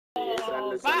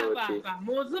به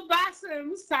موضوع بحث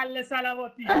امروز سله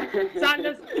صلواتی.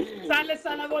 سله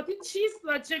صلواتی چیست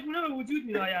و چگونه به وجود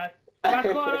می‌آید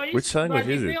و کاراییش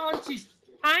وظیفه آن چیست؟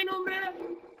 5 نمره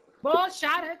با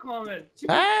شرح کامل.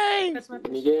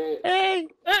 میگه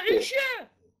این چیه؟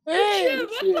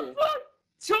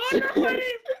 چهار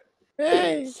نفریم.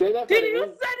 دیریوز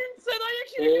زدیم صدا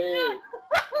یکی دیگه.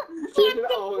 سه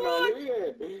آهناله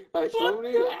میگه پشمام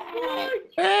میگه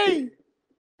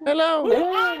Hello. Who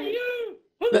are you?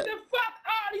 Who the fuck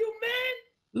are you, man?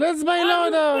 Let's buy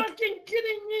loadout. Are you fucking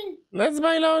kidding me? Let's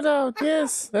buy loadout.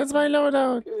 Yes, let's buy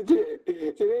loadout.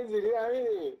 چرا اینجوری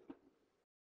همینی؟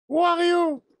 Who are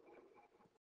you?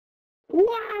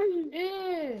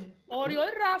 آریا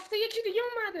رفته یکی دیگه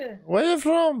اومده. Where are you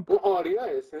from? اون آریا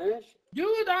اسمش؟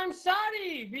 Dude, I'm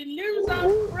sorry. We lose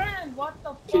our friend. What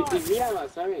the fuck? چیزی هم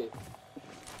هست همین.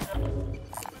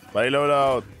 Buy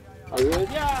loadout.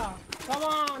 Yeah. Come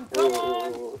on.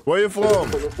 Where are you from?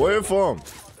 Where are you from?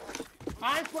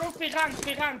 I'm from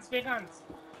Speranz.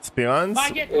 Speranz?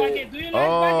 Baguette. Do you like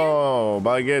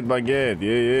baguette? Oh, baguette.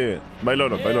 Yeah. Buy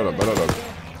loadout.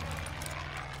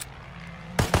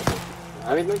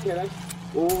 همین من کرش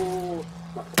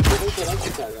من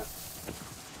کرش کردم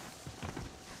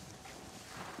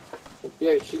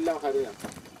بیا شیلدم خریدم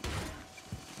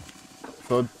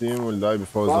Third team will die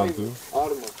before zone 2.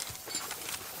 Armor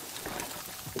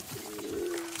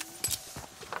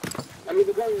همین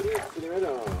دکان یوری استریمه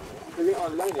دا ببین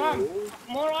آنلاین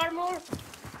More armor.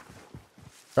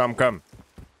 Come.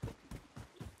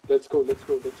 Let's go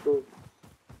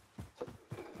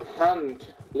Hunt.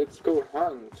 Let's go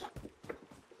hunt.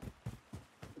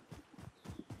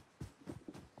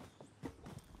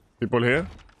 People here?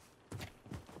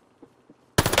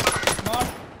 Down.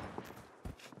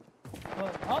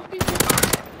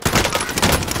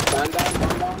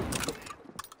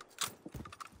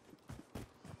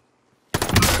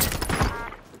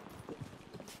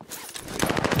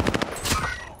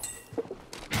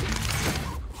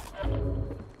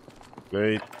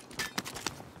 Wait.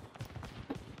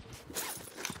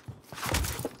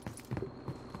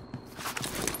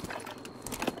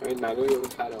 این نگو یه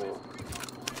بود خرا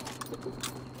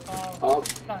آب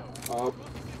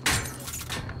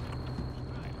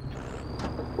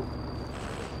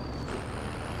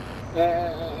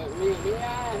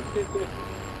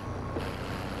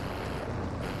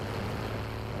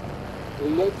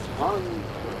Let's hunt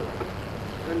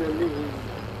enemies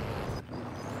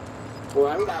و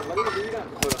همین اولی دیدم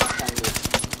خورا قشنگه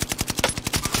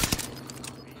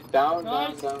Down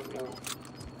Let's go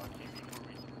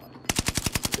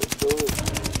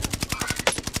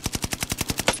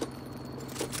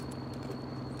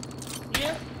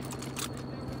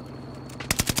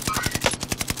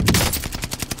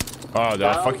Oh,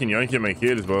 they're fucking yanking my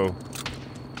kills, bro.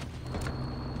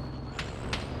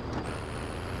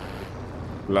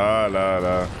 La.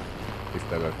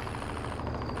 İşte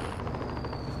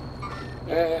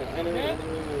enemy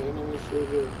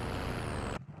shooter.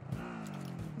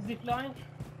 Zipline.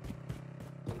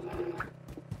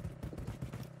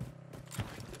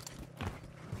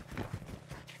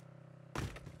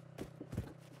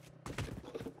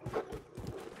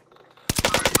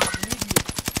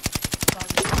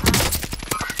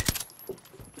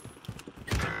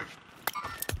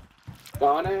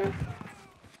 Dane.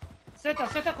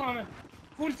 Seta کامل.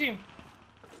 Full team.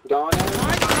 Dane.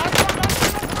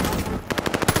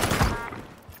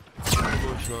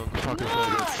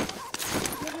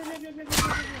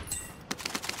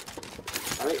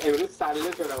 امروز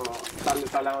سله شده ما سله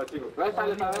سلواتی بود و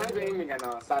سله سلواتی به این میگن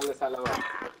سله سلوات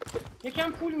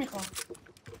یکم پول میخوام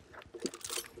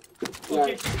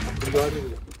اوکی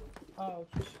داری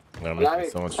I'm making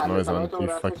so much noise on the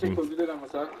fucking...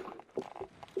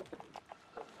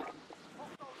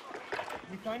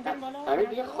 همین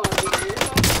دیگه خواهدی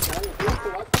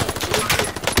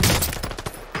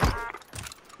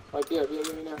بیا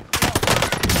ببینم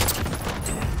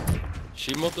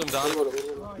She moved them down.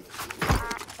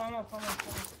 Tamam.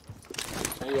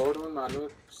 Sen yoğurduğun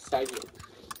malum saygı.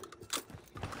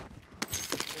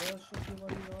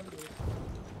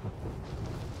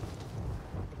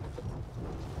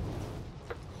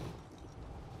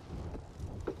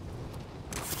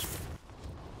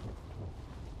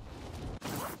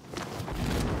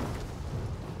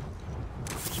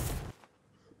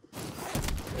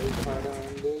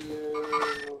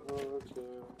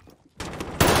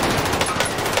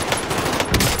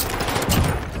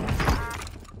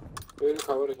 ببین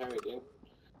کاور کم میدین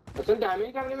اصلا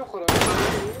دمیج هم نمیخوره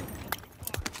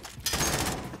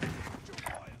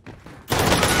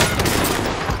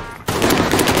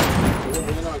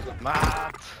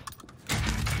مات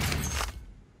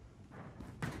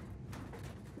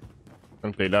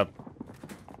Don't play lab.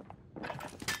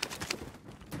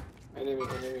 Enemy.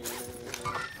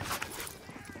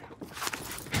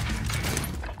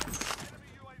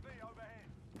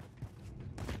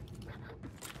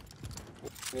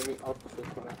 Enemy up فکر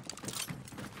کنم.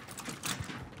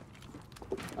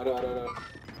 آره.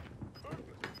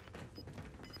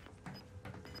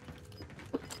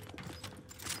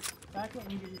 بک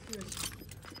انگلیسی بشه.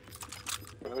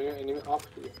 برای انمی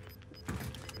آپ دیگه.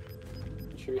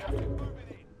 چی بهش بگیم؟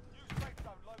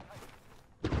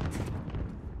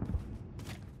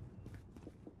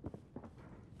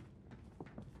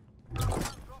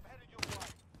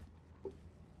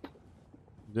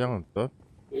 Bien, top.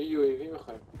 یه یو ای وی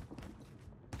میخوایم.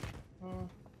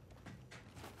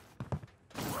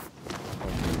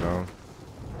 Down.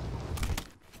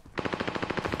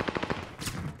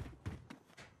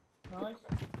 نایس.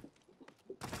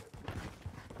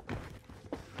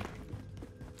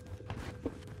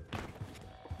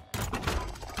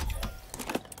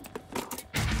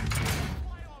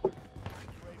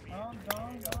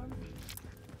 Down.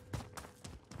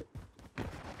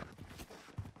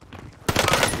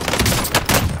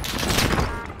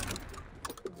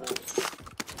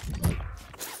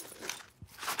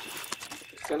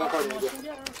 سه نفر دیگه.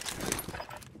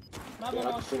 من با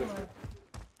ماشین اومدم.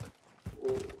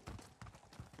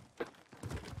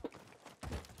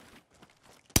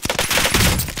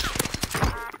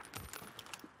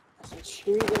 اصلا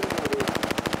چی میگه نمیده؟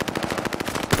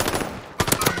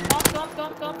 Top.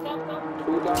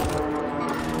 تو دام.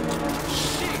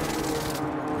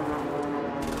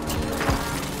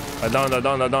 I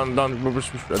down. Push.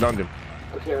 I downed him.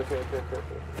 اوکی.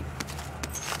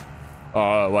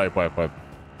 Wipe.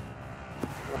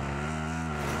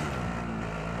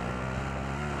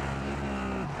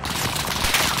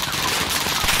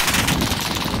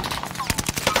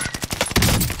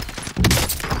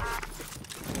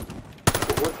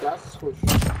 دست خوش.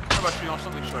 On va tuer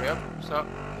ensemble avec Shoria, comme ça.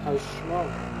 پشمام.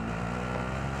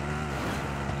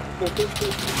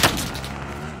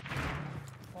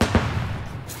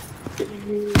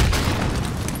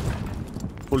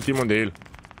 Full team on the hill.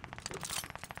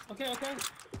 Okay.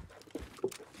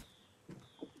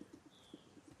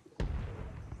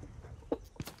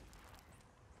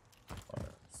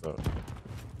 So.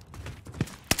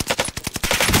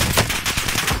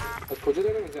 از کجا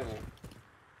داره میزنه؟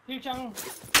 هیچم.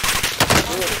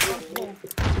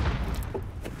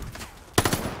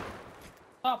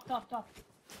 Top.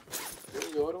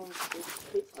 یارو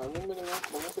همون بده من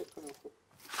کمکت کنم.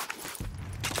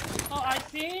 Oh, I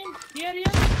see him. Here.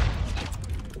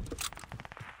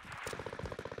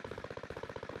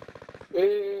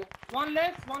 One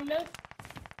left.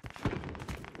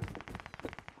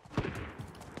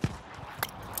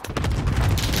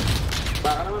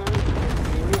 بغل من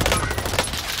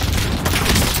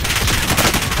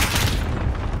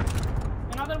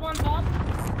Another one top.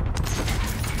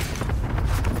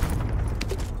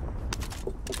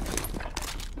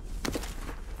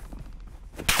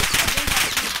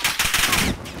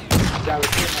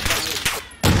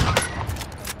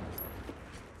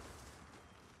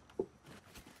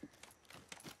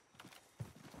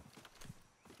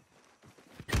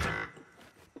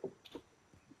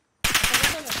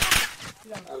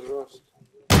 از راست.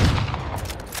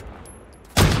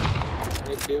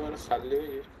 یک دیگه منو خلی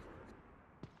بگیر.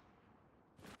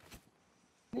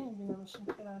 نمیبینمش این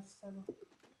خیلی از سلو.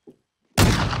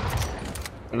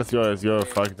 Let's go,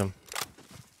 fuck them.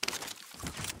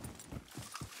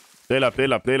 Play lap,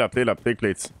 take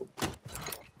plates.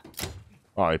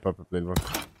 He popped a plate, bro.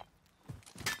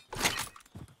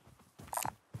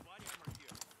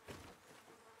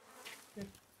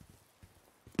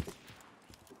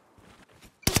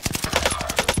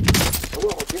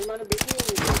 منو بگیر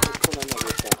کنم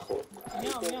نگفتن خود.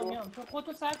 میام. تو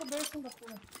خودتو سر کن برسون به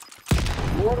خونه.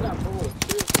 مردم بابا.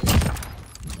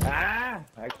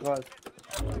 اکبر.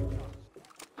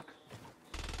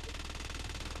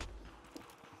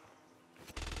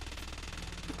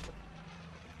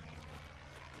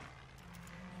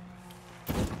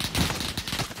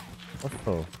 What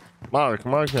the? Mark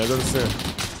me, I don't see.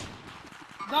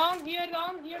 Down, here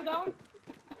down.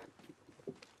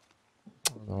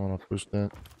 I don't wanna push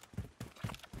that.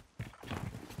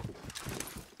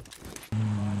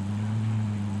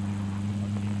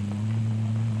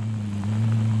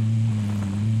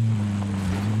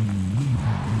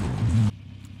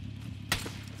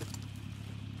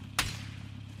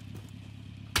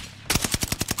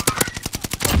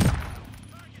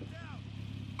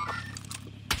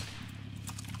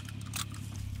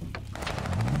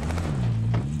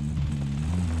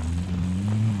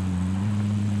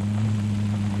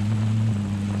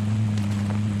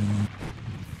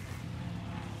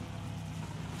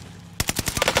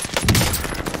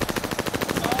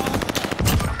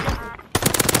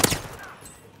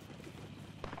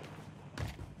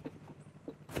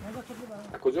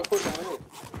 کجا خورد همه؟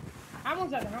 همون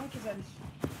زده همون که زدیش.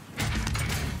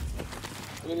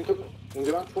 یعنی تو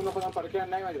اونجا من فون خودم پاره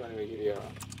کردم نیومدی منو بگیری یا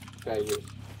رایگیرش.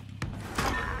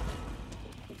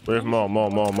 Where's more?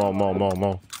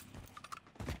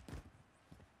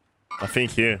 I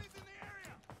think here.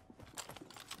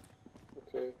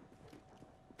 Okay.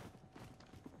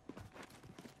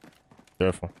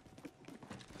 Careful.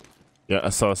 Yeah, I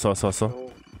saw.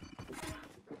 No.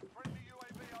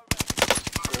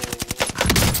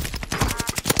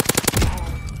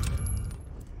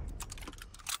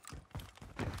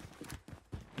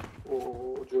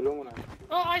 جلومونه.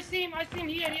 Oh, I see him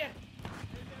here.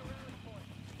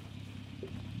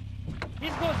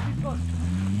 He's ghost.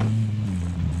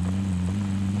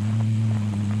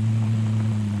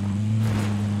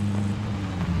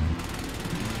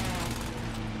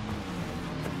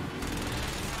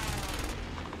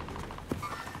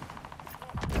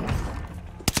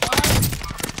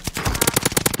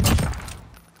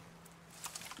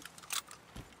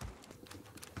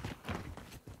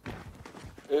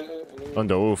 On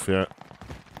the roof, yeah.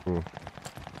 Ooh.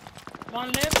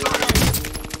 One left, one right.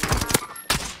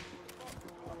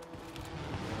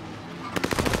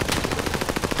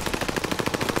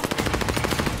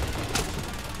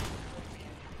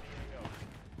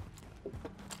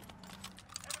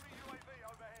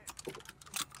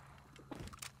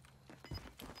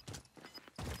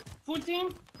 Full team.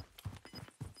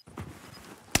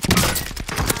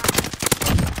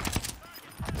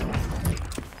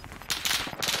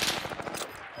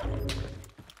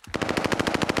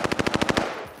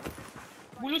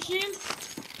 Blue shield.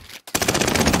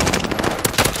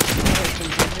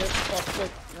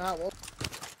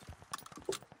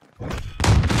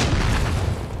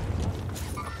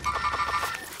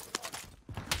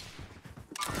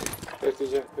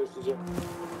 Perteceğim.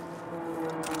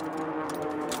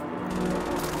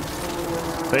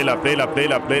 Play up,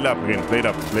 green. Play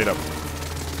up.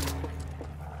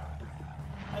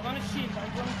 I want a shield. I'm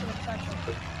going to the section.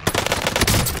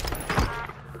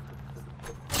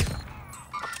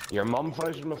 Your mum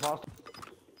frozen me fast.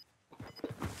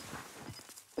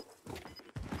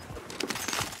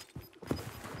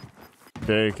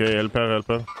 Okay, help her.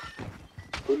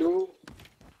 Blue.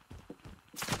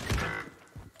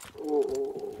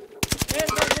 There.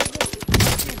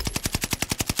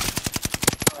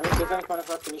 Hani geçen bana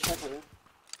fark finish yapmadı.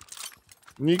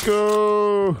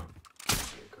 Nico!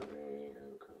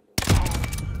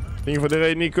 Thank you for the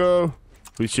raid, Nico.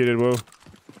 Appreciate it, bro.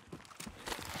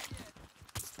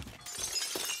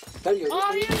 Sen gördün.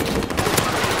 Oh, yeah.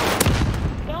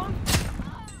 Down.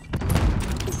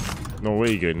 No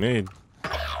way, grenade.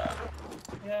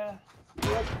 Yeah.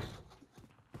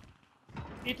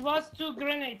 It was 2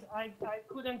 grenades. I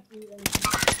couldn't do anything.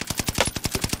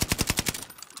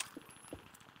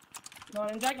 No,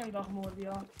 I'm taking the more,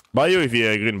 yeah. Buy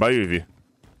UAV, green. Buy UAV.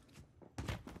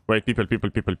 Wait, people.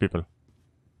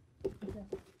 Okay.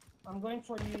 I'm going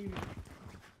for you.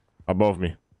 Above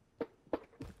me.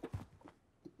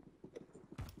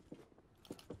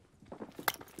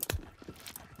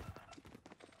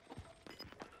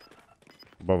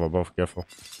 Above, careful.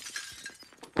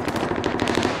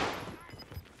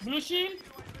 Blue shield.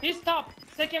 He's top.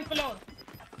 2nd floor.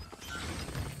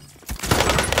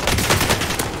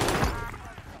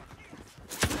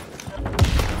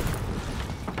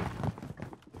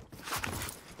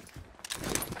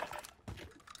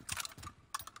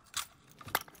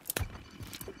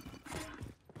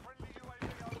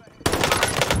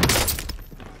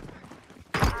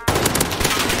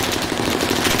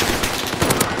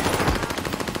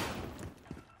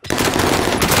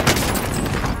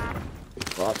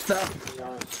 Basta.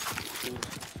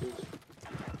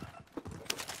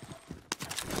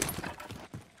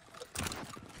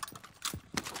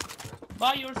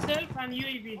 By yourself and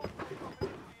UAV.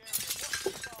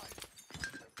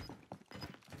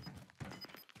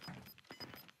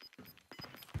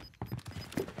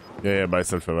 Yeah, by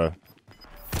self aware.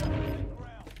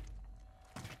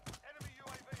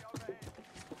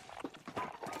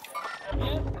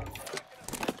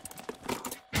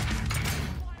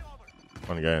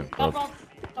 One guy in top.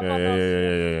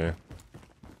 Yeah.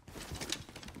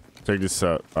 Check this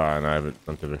out. Ah, no, I have it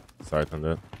on TV. Sight on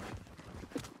that.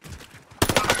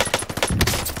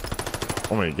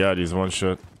 Oh my god, he's one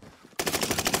shot.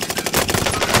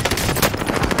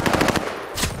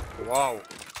 Wow.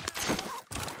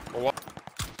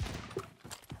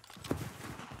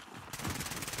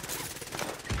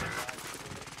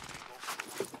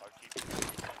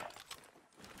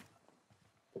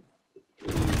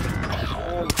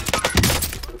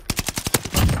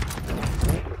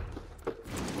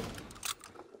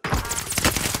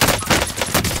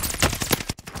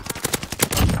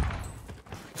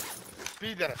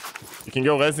 Be there. You can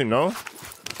go res him, no?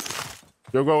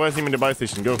 Go res him in the buy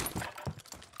station, go.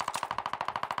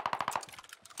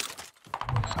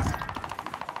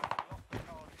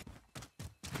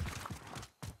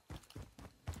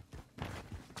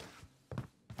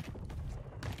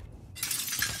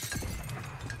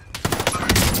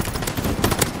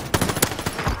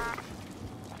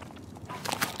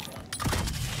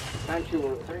 Thank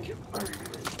you.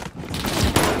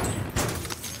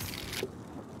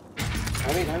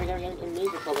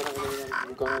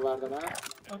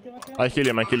 Okay. I kill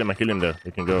him there.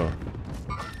 You can go.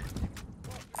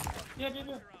 Yeah.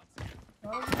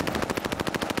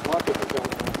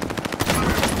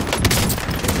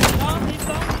 He's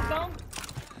down.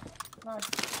 Nice.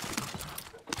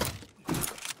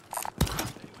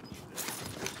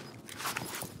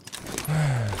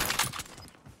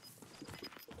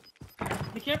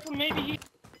 Be careful, maybe he...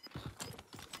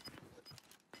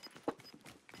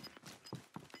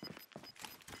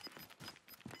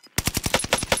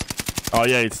 Oh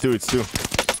yeah, it's two.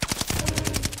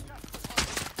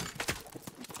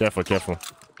 Careful.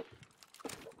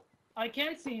 I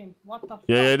can't see him. What the fuck?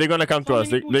 Yeah, they're gonna come to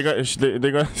us. many They're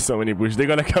gonna so many bush. They're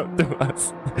gonna come to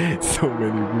us. So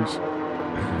many bush.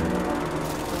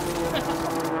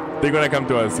 They're gonna come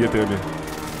to us. Get ready.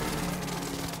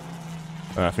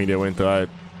 I think they went right.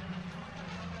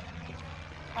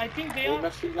 I think they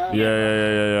are...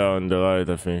 Yeah, on the right,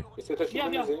 I think.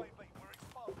 Yeah.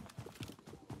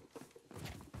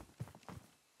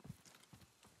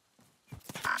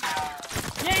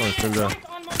 Still there. Right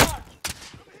on my mark.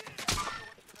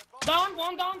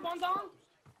 One down.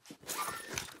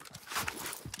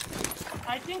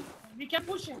 I think we can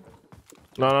push him.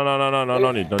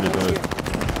 No need.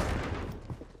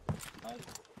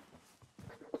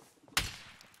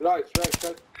 Right.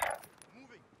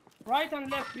 Right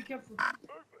and left, be careful.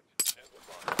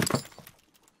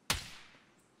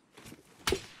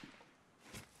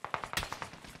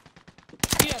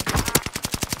 Here.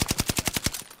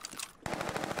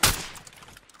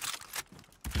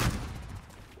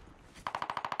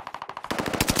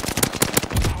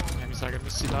 Mi sa che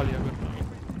missile lì per noi.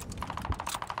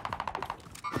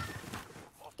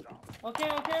 Okay.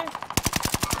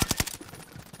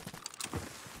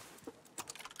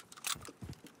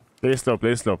 Play slow.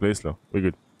 We're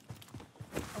good.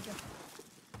 Okay.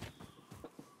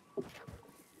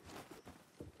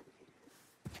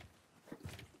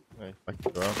 Hey, back to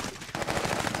go out.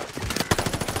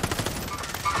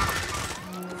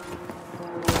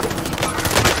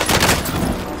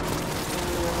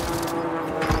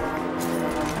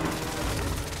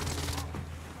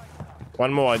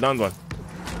 One more, I downed one.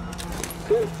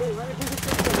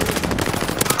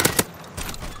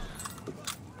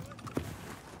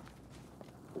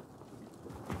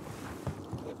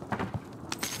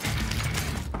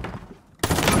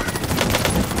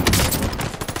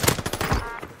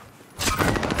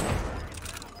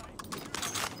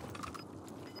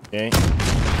 Okay.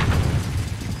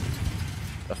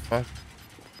 The fuck?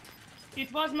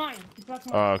 It was mine.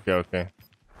 Oh, okay.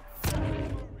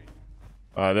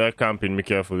 They're camping, be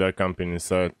careful, they're camping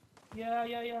inside.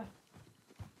 Yeah.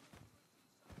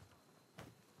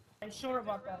 I'm sure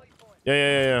about that.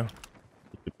 Yeah.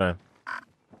 Keep the plan.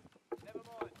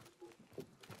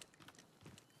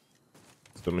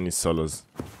 So many solos.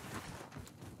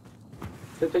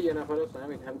 سه تا یه نفر هستن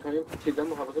همین هم تا این چیزا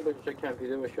محافظه باشه چه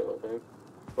کمپیده باشه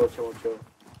باشه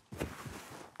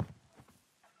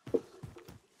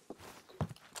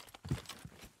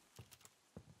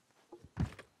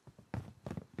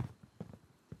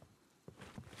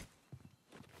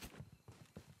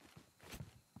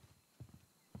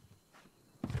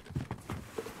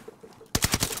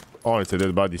Oh, it's a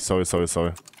dead body. Sorry.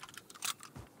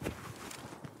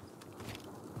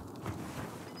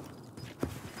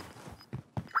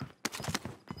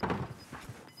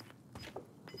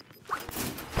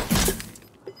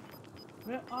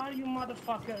 Where are you,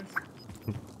 motherfuckers?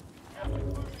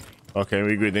 Okay,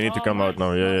 we're good. They need to come out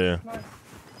now. Yeah. Nice.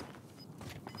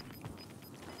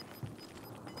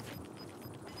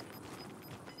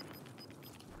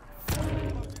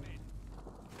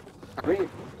 همین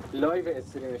لایو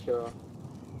استریمشو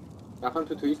رفتم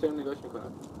تو توییتر دارم نگاهش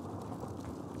میکنم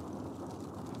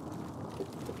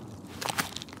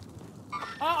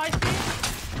I see.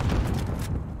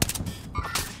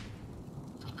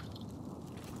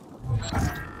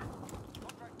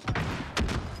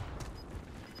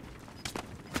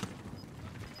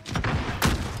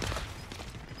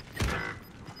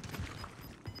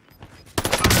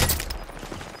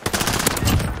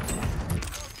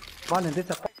 One in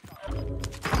this.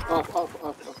 Off.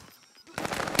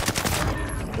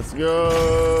 Let's go.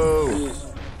 Please.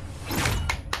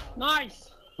 نایس.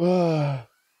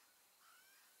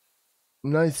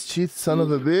 Nice cheat, son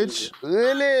of a bitch.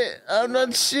 Really? I'm not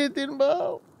cheating,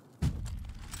 bro.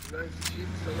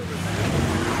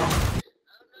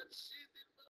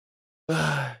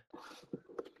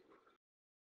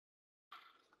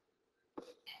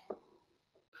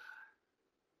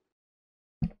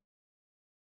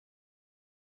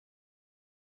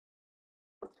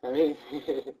 همین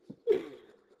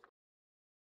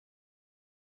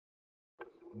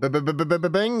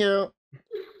Bingo.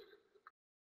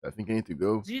 I think I need to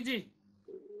go. جی جی.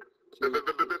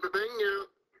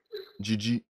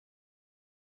 GG.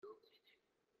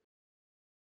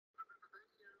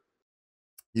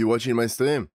 You watching my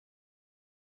stream?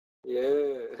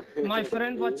 yeah. My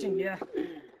friend watching, yeah.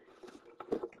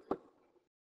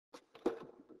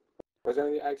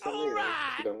 بازم یه عکس هم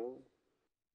نگیرم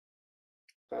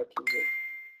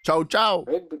Ciao, ciao.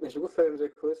 بهش بگو فریم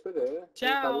ریکوست بده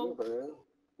چاو.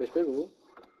 بهش بگو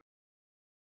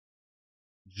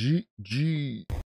GG.